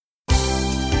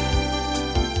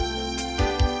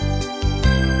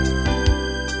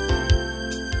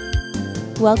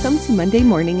Welcome to Monday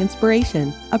Morning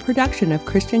Inspiration, a production of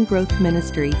Christian Growth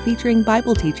Ministry featuring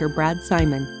Bible teacher Brad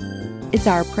Simon. It's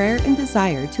our prayer and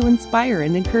desire to inspire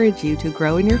and encourage you to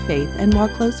grow in your faith and walk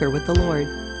closer with the Lord.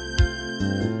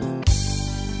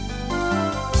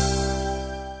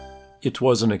 It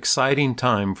was an exciting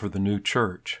time for the new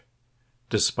church.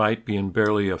 Despite being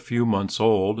barely a few months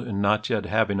old and not yet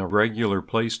having a regular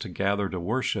place to gather to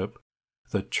worship,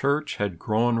 the church had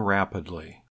grown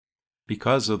rapidly.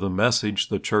 Because of the message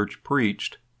the church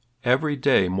preached, every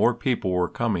day more people were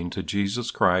coming to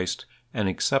Jesus Christ and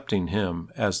accepting Him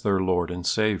as their Lord and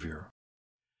Savior.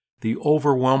 The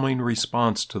overwhelming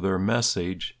response to their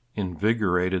message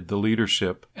invigorated the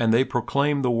leadership, and they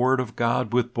proclaimed the Word of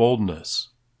God with boldness.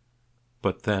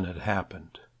 But then it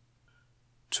happened.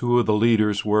 2 of the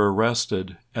leaders were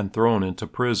arrested and thrown into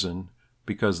prison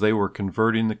because they were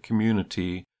converting the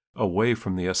community away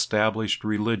from the established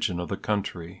religion of the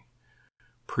country.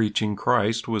 Preaching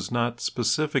Christ was not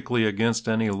specifically against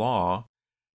any law,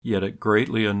 yet it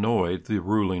greatly annoyed the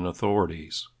ruling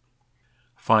authorities.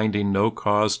 Finding no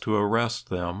cause to arrest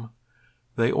them,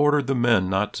 they ordered the men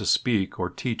not to speak or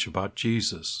teach about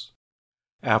Jesus.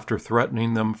 After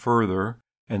threatening them further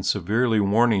and severely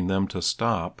warning them to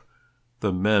stop,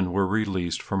 the men were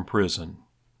released from prison.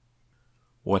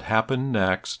 What happened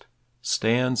next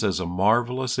stands as a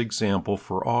marvelous example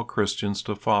for all Christians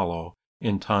to follow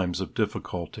in times of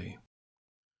difficulty.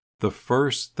 The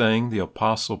first thing the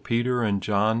Apostle Peter and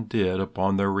John did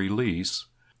upon their release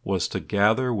was to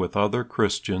gather with other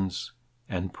Christians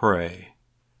and pray.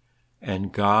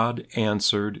 And God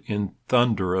answered in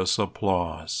thunderous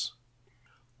applause.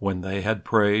 When they had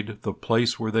prayed, the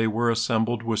place where they were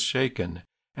assembled was shaken,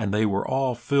 and they were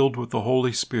all filled with the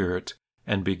Holy Spirit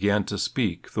and began to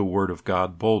speak the word of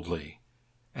God boldly.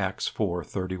 Acts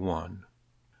 4:31.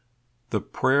 The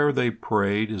prayer they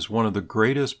prayed is one of the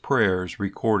greatest prayers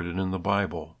recorded in the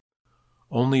Bible.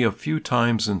 Only a few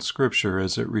times in Scripture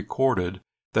is it recorded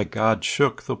that God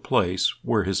shook the place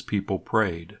where His people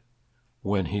prayed.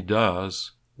 When He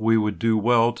does, we would do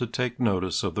well to take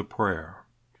notice of the prayer.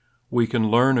 We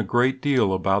can learn a great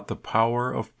deal about the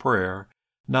power of prayer,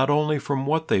 not only from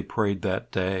what they prayed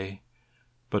that day,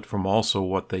 but from also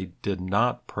what they did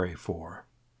not pray for.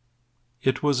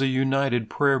 It was a united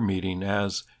prayer meeting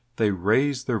as they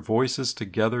raised their voices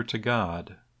together to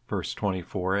God, verse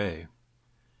 24a.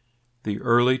 The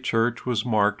early church was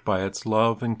marked by its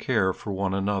love and care for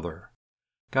one another.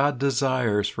 God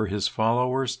desires for His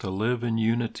followers to live in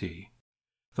unity.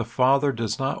 The Father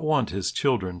does not want His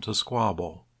children to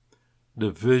squabble.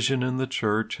 Division in the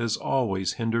church has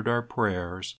always hindered our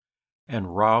prayers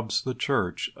and robs the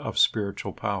church of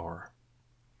spiritual power.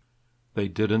 They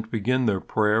didn't begin their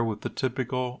prayer with the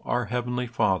typical Our Heavenly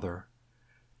Father.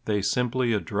 They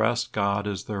simply addressed God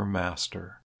as their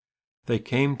master. They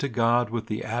came to God with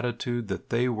the attitude that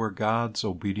they were God's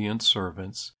obedient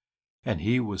servants, and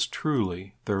He was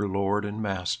truly their Lord and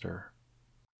Master.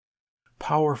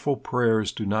 Powerful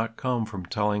prayers do not come from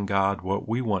telling God what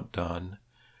we want done,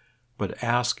 but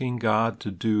asking God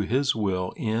to do His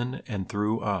will in and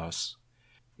through us.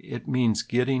 It means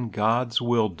getting God's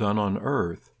will done on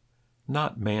earth,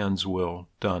 not man's will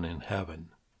done in heaven.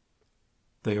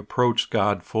 They approached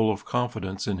God full of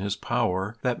confidence in His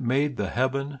power that made the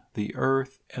heaven, the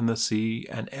earth, and the sea,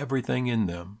 and everything in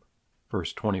them.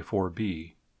 Verse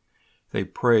 24b. They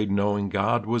prayed knowing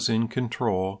God was in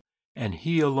control, and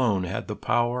He alone had the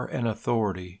power and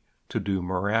authority to do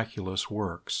miraculous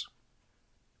works.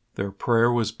 Their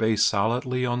prayer was based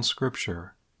solidly on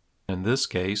Scripture, in this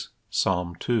case,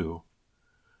 Psalm 2.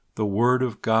 The Word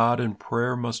of God and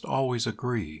prayer must always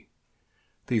agree.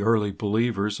 The early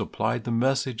believers applied the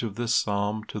message of this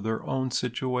psalm to their own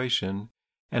situation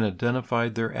and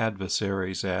identified their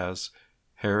adversaries as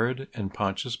Herod and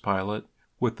Pontius Pilate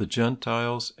with the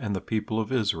Gentiles and the people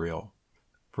of Israel.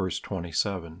 Verse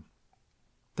 27.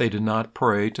 They did not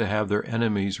pray to have their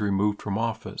enemies removed from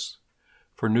office,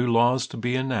 for new laws to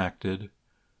be enacted,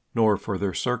 nor for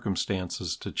their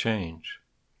circumstances to change.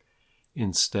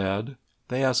 Instead,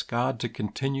 they asked God to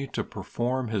continue to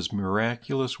perform His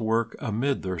miraculous work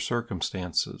amid their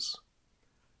circumstances.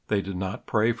 They did not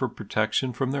pray for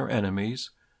protection from their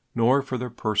enemies, nor for their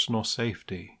personal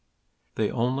safety.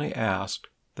 They only asked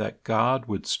that God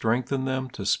would strengthen them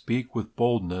to speak with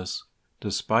boldness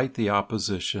despite the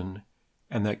opposition,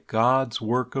 and that God's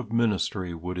work of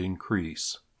ministry would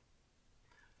increase.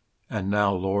 And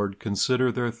now, Lord, consider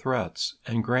their threats,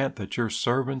 and grant that your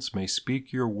servants may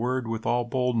speak your word with all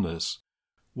boldness,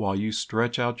 while you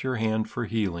stretch out your hand for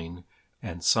healing,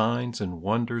 and signs and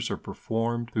wonders are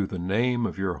performed through the name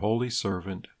of your holy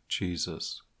servant,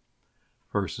 Jesus.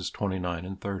 Verses 29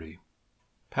 and 30.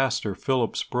 Pastor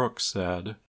Phillips Brooks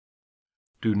said,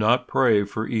 "Do not pray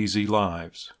for easy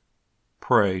lives.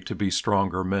 Pray to be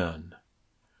stronger men.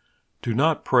 Do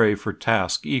not pray for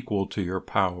tasks equal to your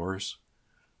powers.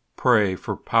 Pray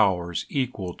for powers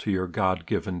equal to your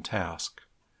God-given task.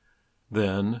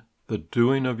 Then the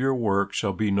doing of your work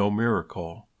shall be no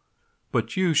miracle,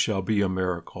 but you shall be a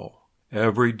miracle.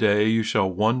 Every day you shall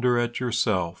wonder at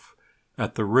yourself,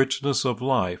 at the richness of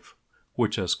life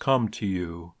which has come to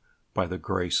you by the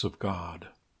grace of God."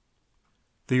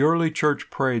 The early church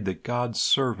prayed that God's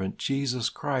servant, Jesus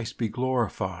Christ, be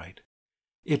glorified.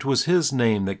 It was His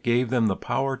name that gave them the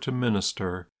power to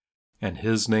minister, and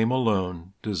His name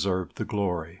alone deserved the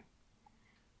glory.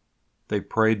 They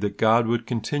prayed that God would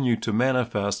continue to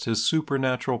manifest His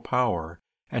supernatural power,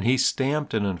 and He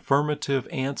stamped an affirmative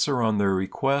answer on their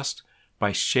request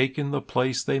by shaking the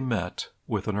place they met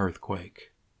with an earthquake.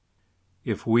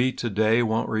 If we today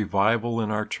want revival in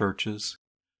our churches,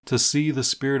 to see the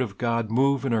Spirit of God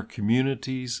move in our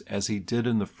communities as He did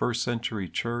in the first century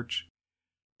church,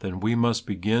 then we must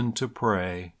begin to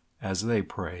pray as they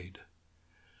prayed.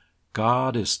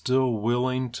 God is still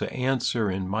willing to answer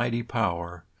in mighty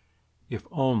power if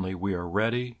only we are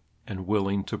ready and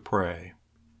willing to pray.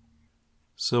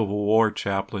 Civil War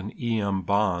chaplain E.M.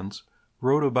 Bonds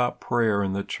wrote about prayer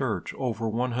in the church over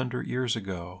 100 years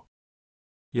ago,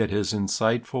 yet his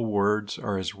insightful words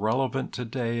are as relevant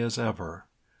today as ever.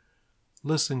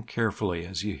 Listen carefully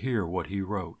as you hear what he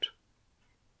wrote.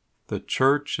 The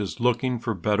church is looking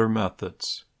for better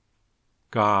methods.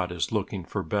 God is looking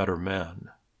for better men.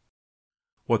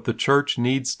 What the church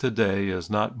needs today is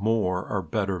not more or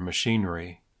better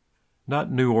machinery,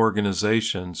 not new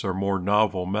organizations or more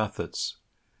novel methods.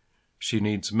 She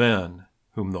needs men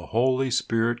whom the Holy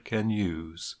Spirit can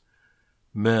use,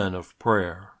 men of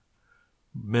prayer,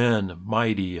 men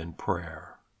mighty in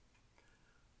prayer.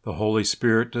 The Holy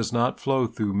Spirit does not flow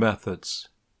through methods,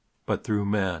 but through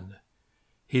men.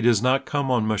 He does not come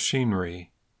on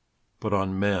machinery, but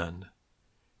on men.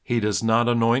 He does not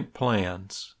anoint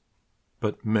plans,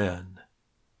 but men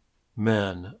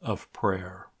of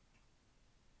prayer.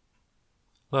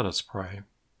 Let us pray.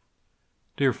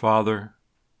 Dear Father,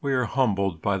 we are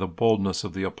humbled by the boldness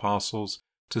of the apostles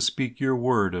to speak your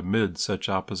word amid such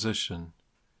opposition.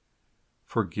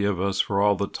 Forgive us for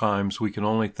all the times we can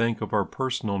only think of our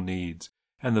personal needs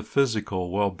and the physical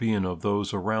well-being of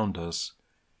those around us,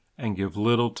 and give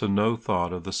little to no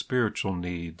thought of the spiritual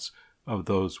needs of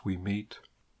those we meet.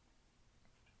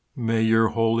 May your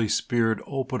Holy Spirit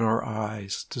open our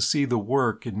eyes to see the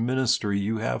work and ministry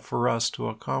you have for us to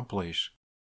accomplish.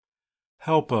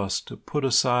 Help us to put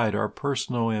aside our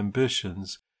personal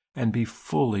ambitions and be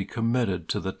fully committed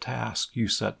to the task you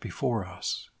set before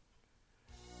us.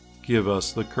 Give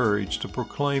us the courage to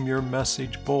proclaim your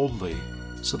message boldly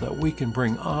so that we can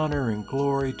bring honor and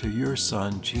glory to your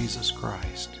Son, Jesus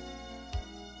Christ.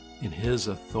 In His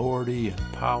authority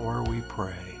and power we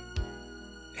pray.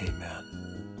 Amen.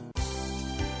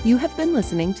 You have been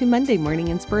listening to Monday Morning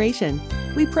Inspiration.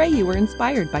 We pray you were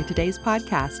inspired by today's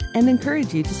podcast and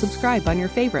encourage you to subscribe on your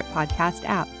favorite podcast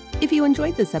app. If you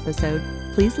enjoyed this episode,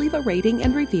 please leave a rating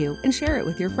and review and share it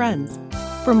with your friends.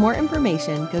 For more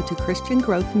information, go to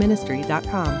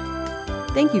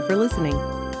ChristianGrowthMinistry.com. Thank you for listening.